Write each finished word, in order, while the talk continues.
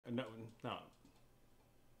No, no.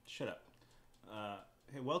 Shut up.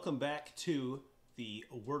 Hey, welcome back to the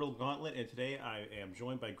Wordle Gauntlet, and today I am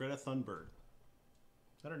joined by Greta Thunberg.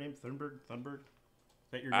 Is that her name? Thunberg? Thunberg?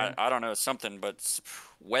 Is that your I, name? I don't know, something, but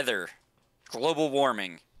weather, global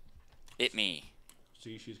warming, hit me.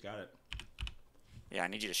 See, she's got it. Yeah, I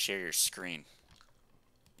need you to share your screen.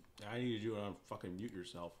 I need to do it on fucking mute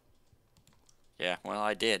yourself. Yeah, well,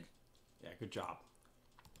 I did. Yeah, good job.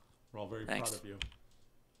 We're all very proud Thanks. of you.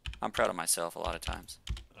 I'm proud of myself a lot of times.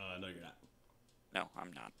 No, you're not. No,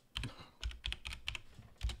 I'm not.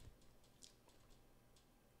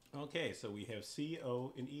 Okay, so we have C,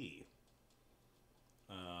 O, and E.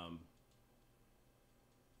 Um,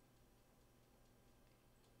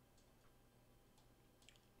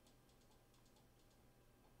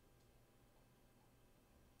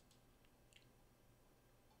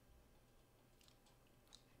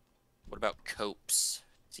 What about copes?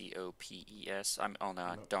 COPES. Oh no,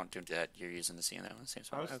 no, don't do that. You're using the C in that one. Same I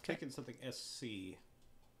spot. was Okay. thinking something SC,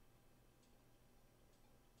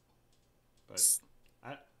 but S-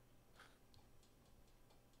 I,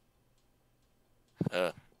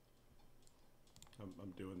 Uh,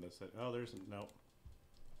 I'm doing this. Oh, there's no.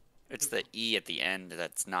 it's the E at the end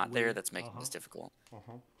that's not there Weird. that's Uh making huh. this difficult. Uh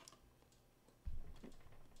huh.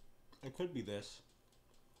 It could be this.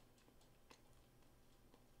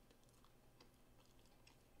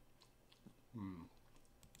 Hmm.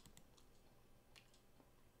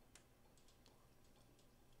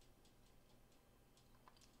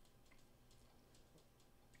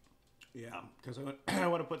 Yeah, because I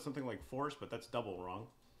want to put something like force, but that's double wrong.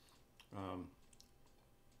 Um,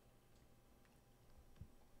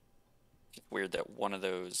 Weird that one of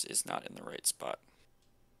those is not in the right spot.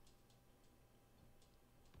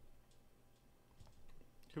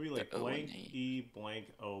 could be The like O and blank the E blank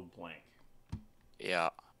O blank. Yeah.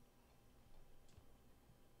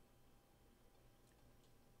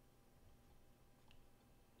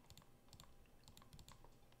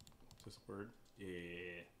 Is this a word?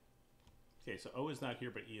 Yeah. Okay, so O is not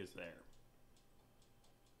here, but E is there.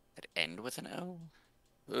 That end with an O.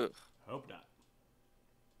 Ugh. Hope not.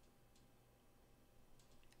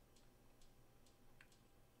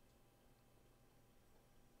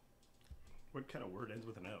 What kind of word ends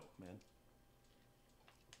with an O, man?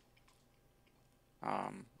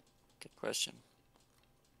 Um, Good question.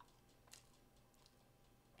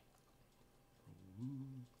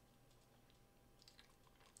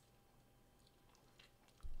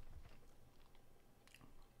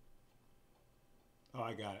 Oh,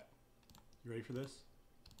 I got it. You ready for this?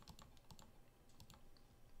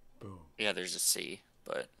 Boom. Yeah, there's a C,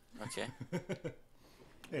 but okay.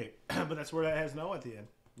 Hey, but that's where that has no at the end.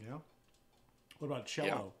 You know. What about Yeah.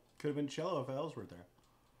 cello? Could have been cello if L's were there.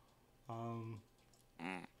 Um,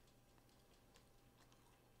 Mm.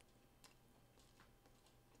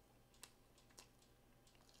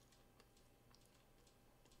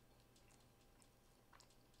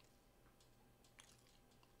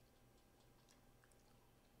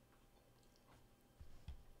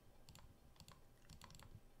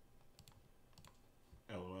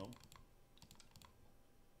 LOL.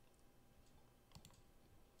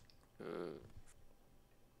 Uh,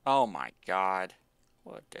 Oh my God.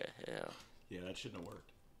 What the hell? Yeah, that shouldn't have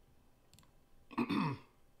worked.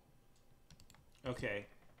 Okay,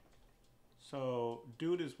 so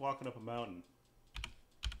dude is walking up a mountain. I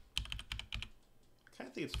kind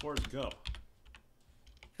of think it's Forrest Gump.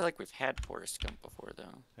 I feel like we've had Forrest Gump before,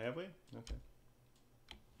 though. Have we? Okay.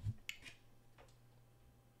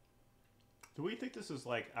 Do we think this is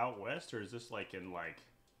like out west, or is this like in like?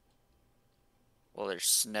 Well, there's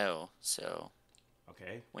snow, so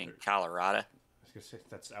Okay, we in there, Colorado. I was gonna say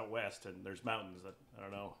that's out west, and there's mountains. That I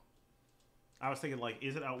don't know. I was thinking like,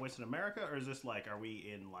 is it out west in America, or is this like, are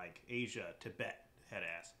we in like Asia, Tibet, head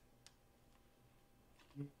ass?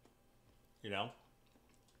 You know,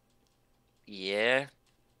 Yeah.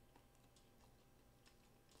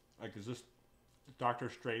 like is this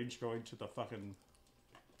Doctor Strange going to the fucking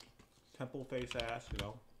temple face ass? You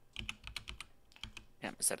know,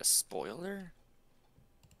 Damn, is that a spoiler?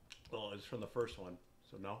 well, it's from the first one,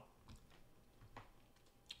 so no.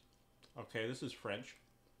 Okay, this is French.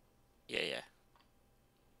 Yeah,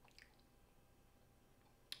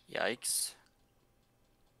 yeah. Yikes.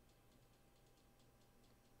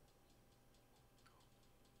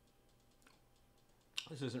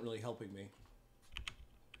 This isn't really helping me.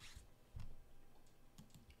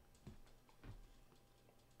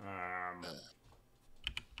 Um,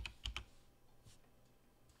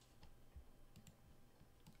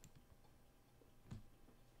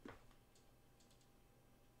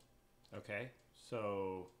 okay,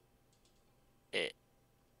 so It.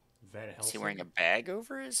 Van Is he Helsing. wearing a bag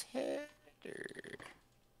over his head? Or...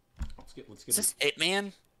 Let's Is get. this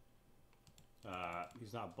Hitman?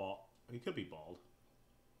 He's not bald. He could be bald.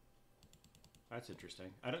 That's interesting.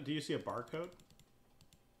 Do you see a barcode?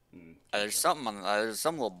 There's something on. There's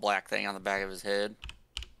some little black thing on the back of his head.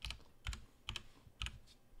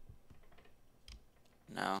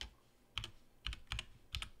 No.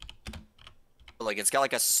 Like it's got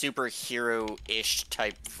like a superhero-ish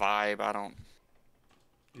type vibe. I don't.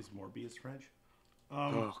 Is Morbius French?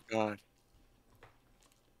 Oh God.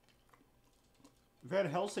 Van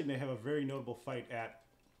Helsing, they have a very notable fight at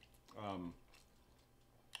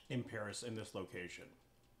in Paris in this location.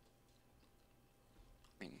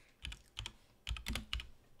 I mean,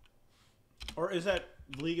 or is that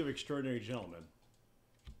League of Extraordinary Gentlemen?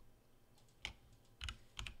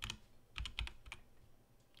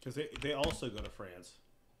 Because they also go to France.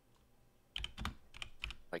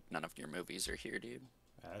 like none of your movies are here, dude.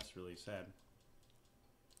 That's really sad.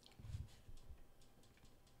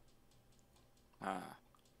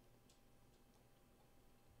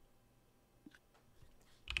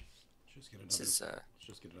 Just get another. Let's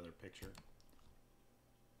just get another picture.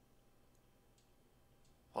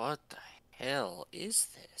 What the hell is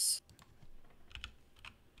this?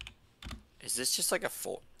 Is this just like a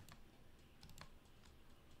full?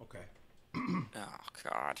 Okay. Oh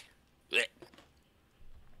God. Blech.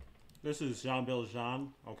 This is Jean Valjean.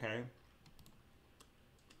 Okay.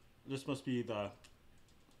 This must be the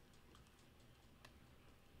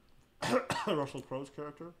Russell Crowe's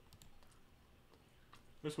character.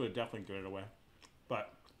 This would have definitely given it away.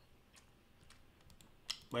 But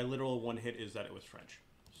my literal one hit is that it was French.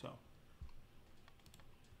 So.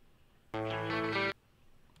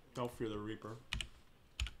 Don't fear the Reaper.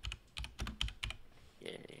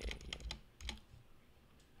 Yeah.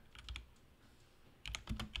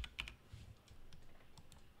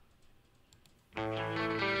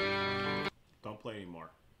 Don't play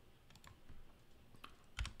anymore.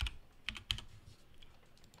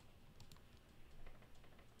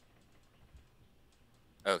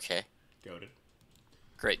 Okay. Goated.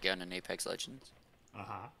 Great gun in Apex Legends.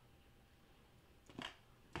 Uh-huh.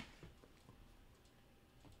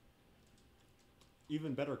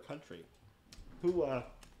 Even better country. Who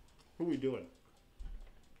we doing?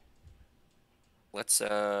 Let's do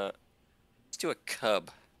a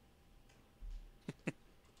cub.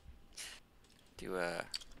 Do a.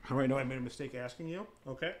 How do I know I made a mistake asking you?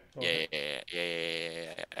 Okay.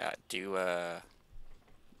 Yeah. Do a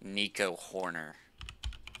Nico Horner.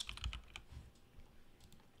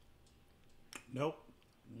 Nope.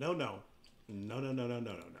 No. No.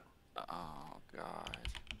 Oh God.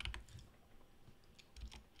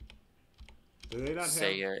 Do they not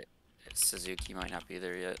Say have? Suzuki might not be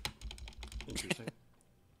there yet. Interesting.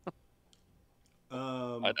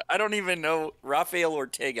 I don't even know Rafael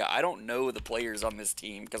Ortega. I don't know the players on this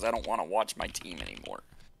team because I don't want to watch my team anymore.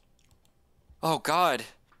 Oh God.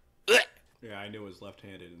 Blech. Yeah, I knew it was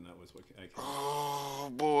left-handed, and that was what I. Oh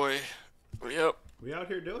boy. Yep. We out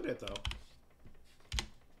here doing it though.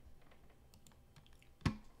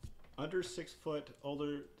 Under 6 foot,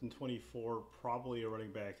 older than 24, probably a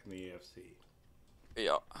running back in the AFC.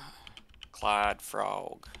 Yeah. Clyde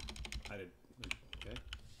Frog. I did. Okay.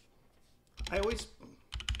 I always.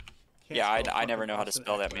 Yeah, I never know how to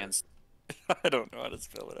spell that man's. I don't know how to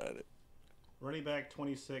spell it either. Running back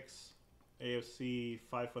 26, AFC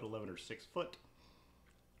 5'11" or 6 foot.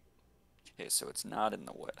 Okay, so it's not in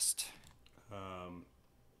the West.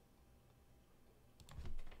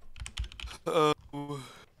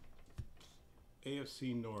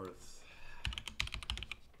 AFC North.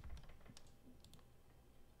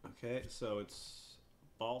 Okay, so it's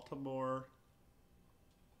Baltimore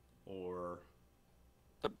or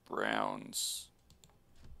The Browns.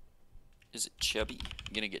 Is it Chubby?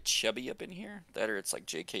 I'm gonna get Chubby up in here? That or it's like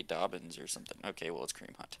J.K. Dobbins or something. Okay, well it's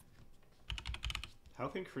Kareem Hunt. how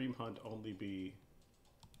can Kareem Hunt only be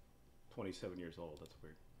 27 years old? That's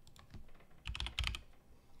weird.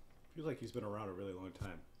 Feels like he's been around a really long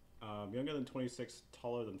time. Younger than 26,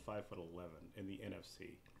 taller than 5'11" in the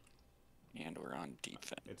NFC. And we're on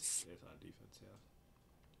defense. It's on defense, yeah.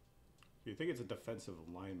 You think it's a defensive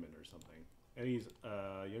lineman or something? And he's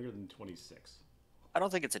younger than 26. I don't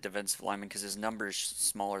think it's a defensive lineman because his number's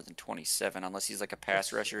smaller than 27 unless he's like a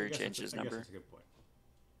pass rusher who changes his number. I guess that's a good point.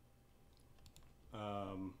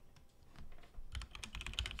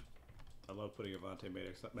 I love putting Avonte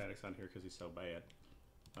Maddox on here because he's so bad.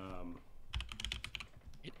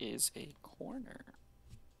 It is a corner.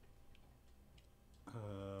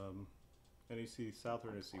 NEC South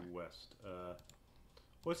or NEC West?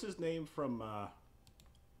 What's his name from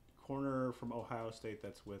corner from Ohio State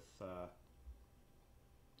that's with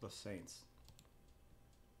the Saints.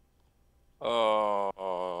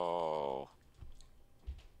 Oh.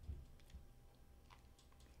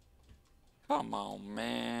 Come on,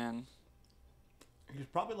 man. He's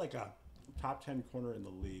probably like a top 10 corner in the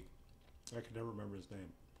league. I can never remember his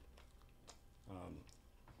name.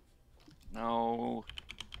 No.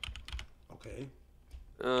 Okay.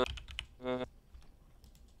 Uh,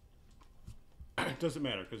 It doesn't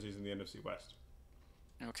matter because he's in the NFC West.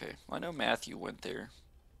 okay. Well, I know Matthew went there.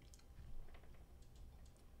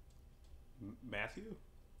 Matthew?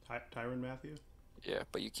 Tyron Matthew? Yeah,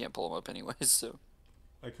 but you can't pull him up anyways, so.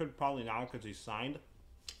 I could probably now because he's signed,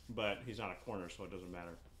 but he's not a corner, so it doesn't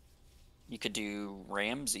matter. You could do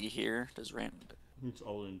Ramsey here. Does Ram? He's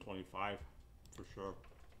older than 25, for sure.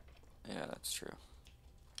 Yeah, that's true.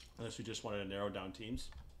 Unless you just wanted to narrow down teams.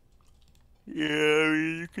 Yeah,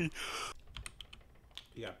 you could.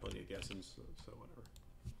 You got plenty of guesses, so whatever.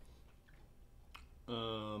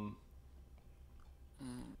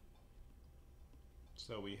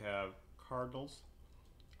 So we have Cardinals,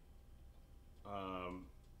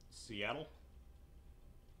 Seattle,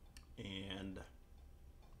 and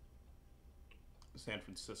San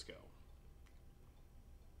Francisco.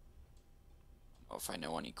 I don't know if I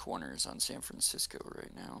know any corners on San Francisco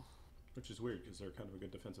right now. Which is weird because they're kind of a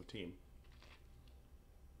good defensive team.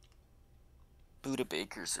 Buda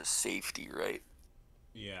Baker's a safety, right?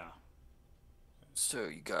 Yeah. So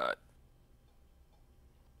you got.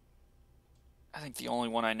 I think the only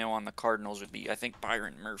one I know on the Cardinals would be, I think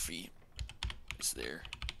Byron Murphy is there.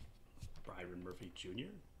 Byron Murphy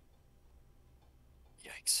Jr.?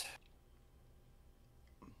 Yikes.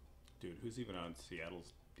 Dude, who's even on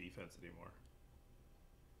Seattle's defense anymore?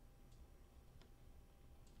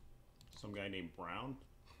 Some guy named Brown?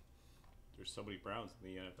 There's so many Browns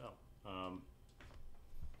in the NFL.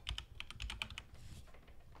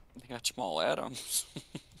 They got Jamal Adams.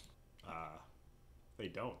 They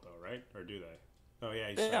don't though, right? Or do they? Oh yeah,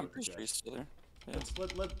 he's Yeah, signed I'm with the pretty sure he's Jets. still there.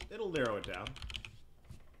 Yeah. It'll narrow it down.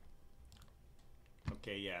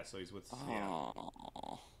 Okay, yeah, so he's with Seattle.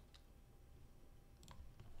 Oh.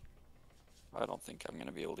 I don't think I'm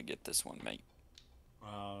gonna be able to get this one, mate.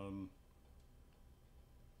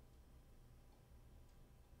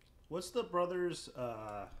 What's the brothers?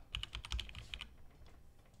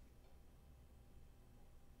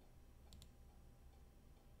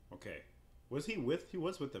 Okay, he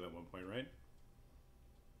was with them at one point, right?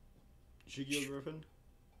 Shaquille Griffin.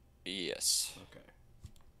 Yes, Okay.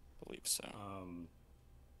 I believe so.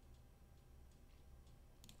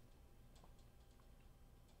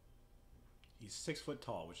 He's 6 foot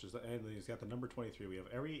tall, and he's got the number 23. We have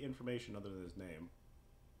every information other than his name.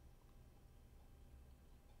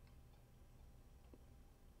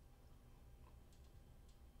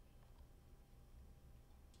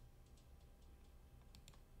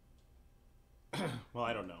 Well,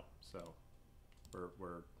 I don't know. So,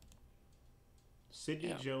 we're Sidney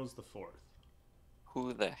Yeah. Jones the fourth.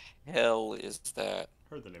 Who the hell is that?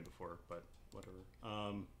 Heard the name before, but whatever.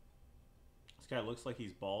 This guy looks like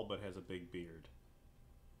he's bald but has a big beard.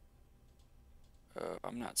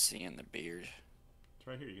 I'm not seeing the beard. It's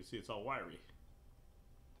right here. You can see it's all wiry.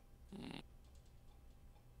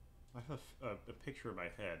 I have a picture in my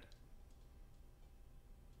head.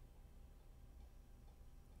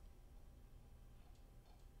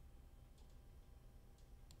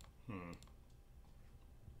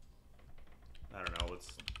 I don't know.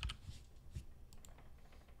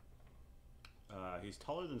 He's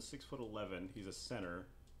taller than 6'11". He's a center.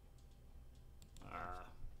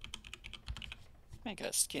 Man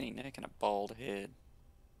got a skinny neck and a bald head.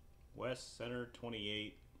 West center,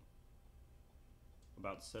 28.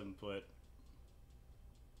 About 7 foot.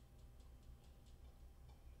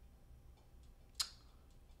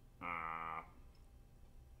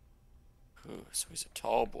 Ooh, so he's a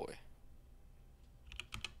tall boy.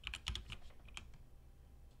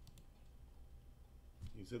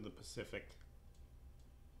 He's in the Pacific.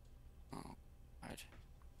 Oh, right.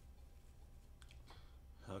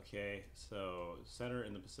 Okay, so center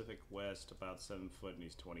in the Pacific West, about 7 foot, and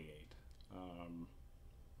he's 28.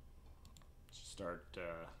 Start.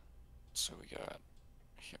 So we got.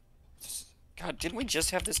 Here. God, didn't we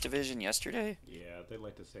just have this division yesterday? Yeah, they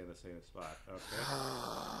like to stay in the same spot. Okay.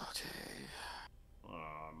 Okay.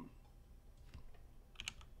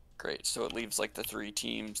 Great. So it leaves like the 3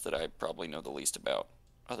 teams that I probably know the least about,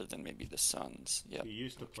 other than maybe the Suns. Yep. He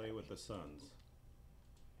used to play with the Suns.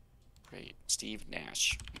 Great. Steve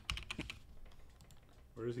Nash.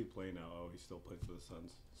 Where does he play now? Oh, he still plays for the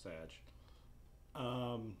Suns. Sag.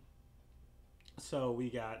 So we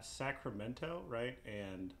got Sacramento, right?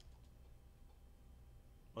 And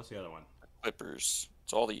What's the other one? Clippers.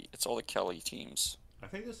 It's all the Kelly teams. I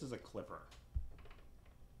think this is a Clipper.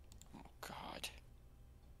 Oh God.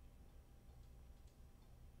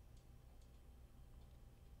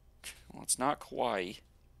 Well, it's not Kawhi.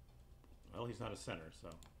 Well, he's not a center, so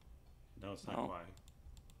no, it's not No. Kawhi.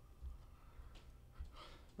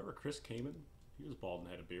 Remember Chris Kaman? He was bald and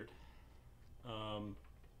had a beard. Um,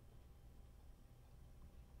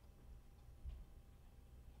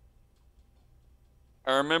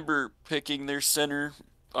 I remember picking their center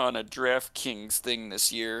on a DraftKings thing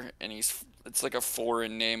this year, and it's like a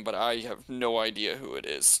foreign name, but I have no idea who it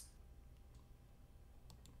is.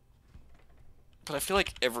 But I feel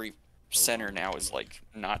like every center now is like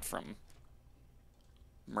not from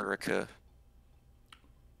America.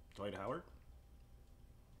 Dwight Howard?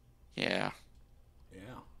 Yeah.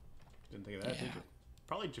 Yeah. Didn't think of that, Yeah. did you?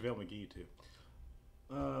 Probably JaVale McGee, too.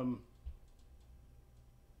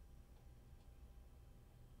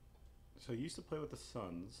 So he used to play with the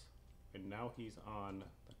Suns, and now he's on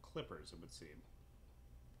the Clippers, it would seem.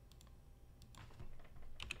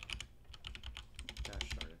 Gosh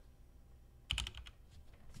darn it.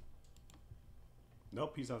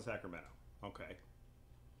 Nope, he's on Sacramento. Okay.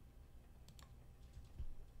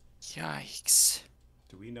 Yikes.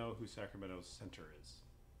 Do we know who Sacramento's center is?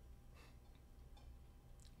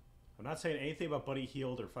 I'm not saying anything about Buddy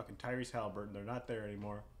Hield or fucking Tyrese Halliburton. They're not there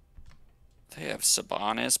anymore. They have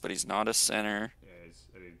Sabonis, but he's not a center. Yeah,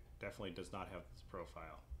 he definitely does not have this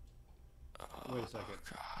profile. Wait a second.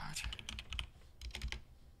 Oh, God.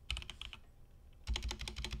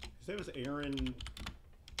 His name was Aaron.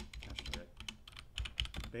 Gosh darn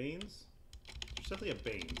it. Baines? There's definitely a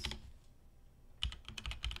Baines.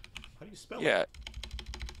 How do you spell it? Yeah.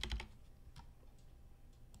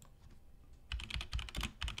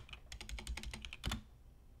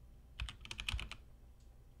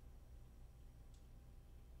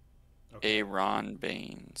 Okay. Aaron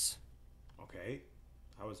Baines. Okay.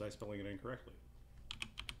 How was I spelling it incorrectly?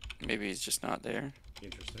 Maybe he's just not there.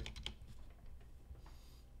 Interesting.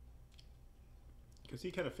 Because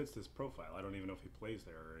he kind of fits this profile. I don't even know if he plays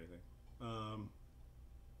there or anything.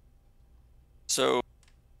 So,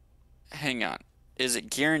 hang on. Is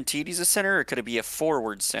it guaranteed he's a center, or could it be a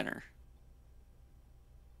forward center?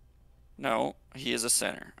 No, he is a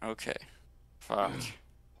center. Okay. Fuck.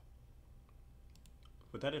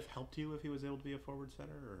 Would that have helped you if he was able to be a forward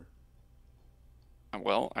center? Or?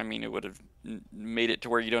 Well, I mean, it would have made it to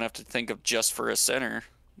where you don't have to think of just for a center,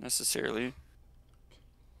 necessarily.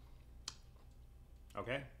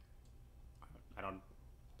 Okay. I don't.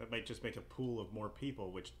 That might just make a pool of more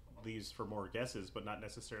people, which leaves for more guesses, but not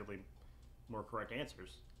necessarily more correct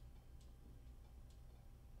answers.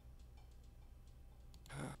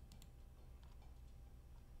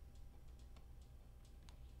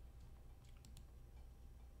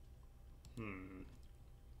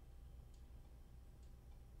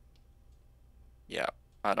 Yeah,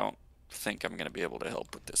 I don't think I'm going to be able to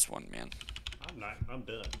help with this one, man. I'm not. I'm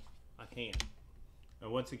done. I can't.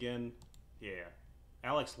 And once again, yeah.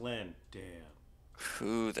 Alex Len. Damn.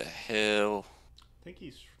 Who the hell? I think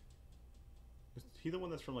he's. Is he the one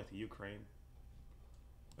that's from like the Ukraine?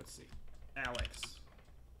 Let's see. Alex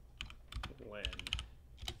Len.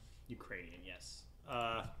 Ukrainian, yes.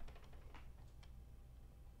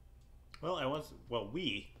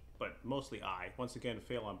 We, but mostly I, once again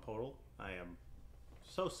fail on Poeltl. I am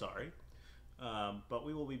so sorry. But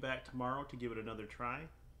we will be back tomorrow to give it another try.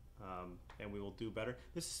 And we will do better.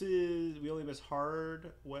 We only missed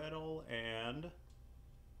Hard, Weddle, and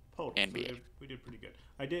Poeltl. And so we did pretty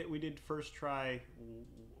good. We did first try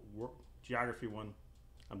geography one.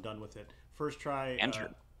 I'm done with it. First try. Andrew.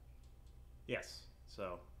 Yes.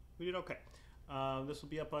 So we did okay. This will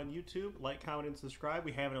be up on YouTube. Like, comment, and subscribe.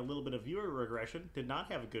 We have a little bit of viewer regression. Did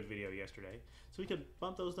not have a good video yesterday. So we can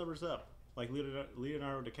bump those numbers up. Like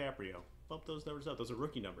Leonardo DiCaprio. Bump those numbers up. Those are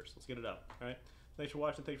rookie numbers. Let's get it up. All right. Thanks for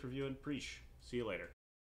watching. Thanks for viewing. Preach. See you later.